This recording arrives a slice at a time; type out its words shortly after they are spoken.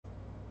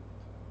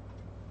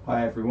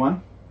Hi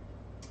everyone,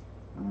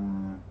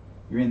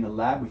 you're in the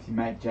lab with your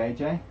mate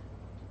JJ.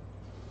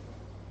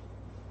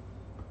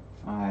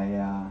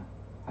 I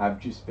have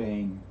just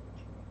been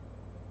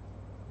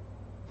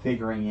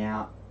figuring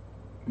out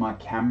my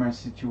camera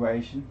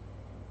situation,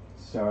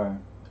 so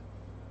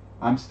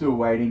I'm still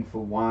waiting for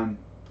one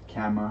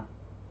camera,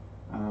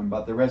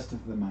 but the rest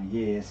of them are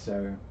here,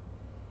 so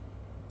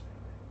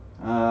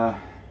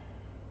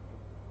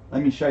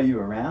let me show you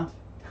around.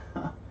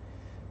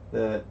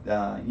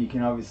 You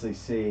can obviously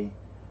see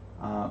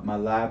my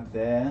lab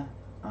there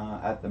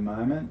at the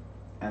moment,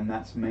 and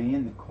that's me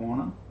in the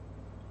corner.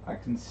 I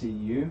can see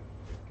you.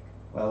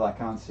 Well, I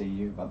can't see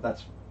you, but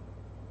that's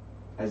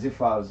as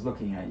if I was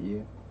looking at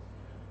you.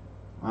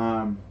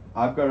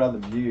 I've got other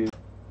views.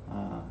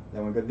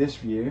 Then we've got this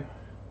view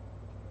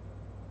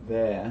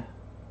there,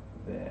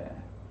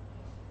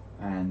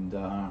 and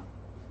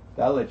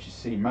that'll let you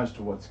see most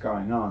of what's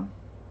going on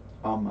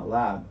my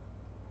lab.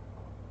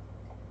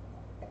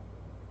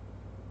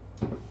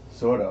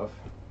 Sort of.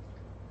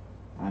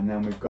 And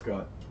then we've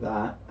got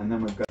that, and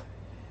then we've got,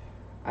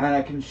 and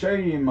I can show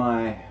you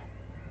my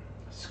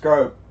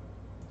scope.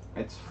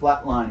 It's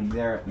flatlining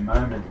there at the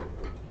moment.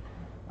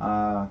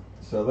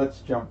 So let's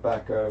jump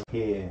back over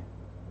here.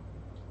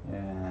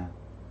 Yeah.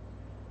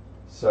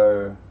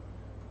 So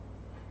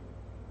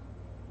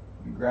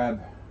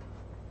grab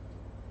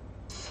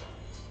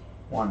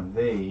one of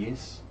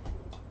these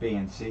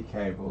BNC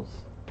cables.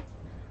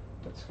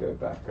 Let's go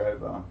back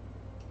over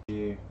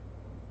here.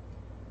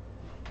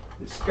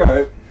 The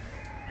scope,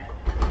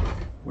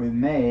 with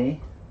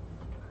me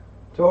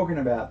talking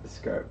about the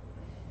scope,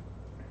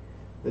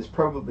 there's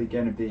probably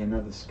going to be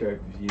another scope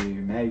view,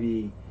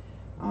 maybe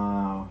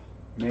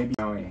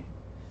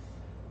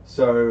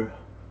so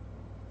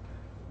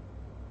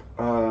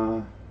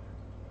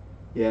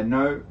yeah,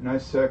 no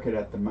circuit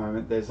at the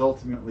moment. There's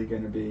ultimately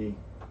going to be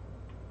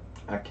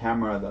a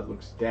camera that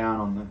looks down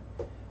on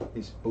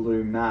this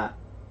blue mat,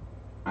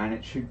 and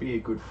it should be a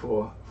good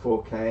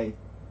 4K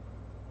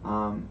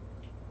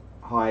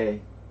high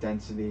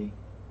density,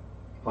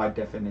 high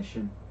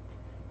definition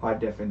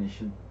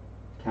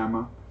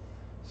camera.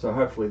 So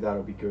hopefully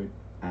that'll be good,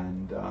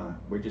 and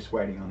we're just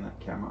waiting on that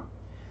camera.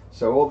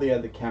 So all the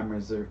other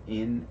cameras are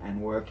in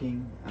and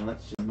working, and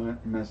let's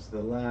just mess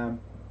the lab.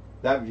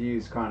 That view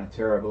is kind of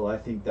terrible. I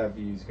think that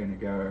view is going to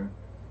go.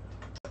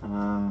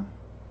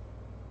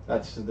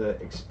 That's the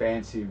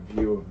expansive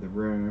view of the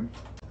room.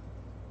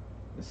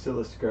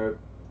 Oscilloscope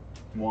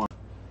 1.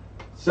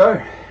 So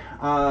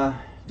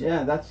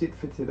yeah, that's it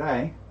for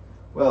today.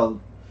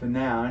 Well, for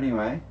now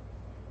anyway.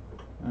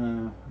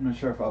 I'm not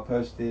sure if I'll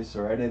post this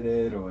or edit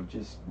it or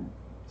just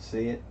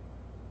see it.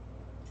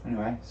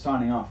 Anyway,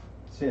 signing off.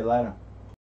 See you later.